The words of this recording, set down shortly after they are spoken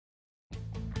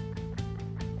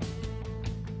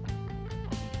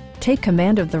Take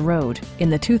command of the road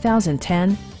in the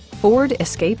 2010 Ford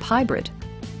Escape Hybrid.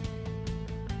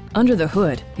 Under the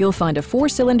hood, you'll find a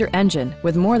 4-cylinder engine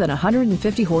with more than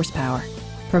 150 horsepower,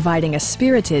 providing a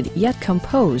spirited yet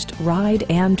composed ride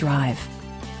and drive.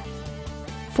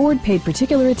 Ford paid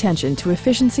particular attention to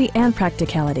efficiency and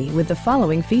practicality with the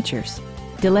following features: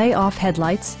 delay-off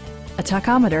headlights, a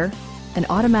tachometer, an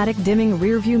automatic dimming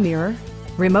rear-view mirror,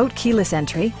 remote keyless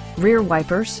entry, rear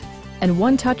wipers, and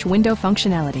one-touch window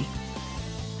functionality.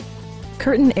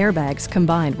 Curtain airbags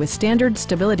combined with standard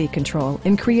stability control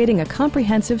in creating a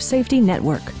comprehensive safety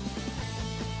network.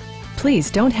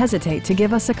 Please don't hesitate to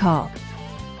give us a call.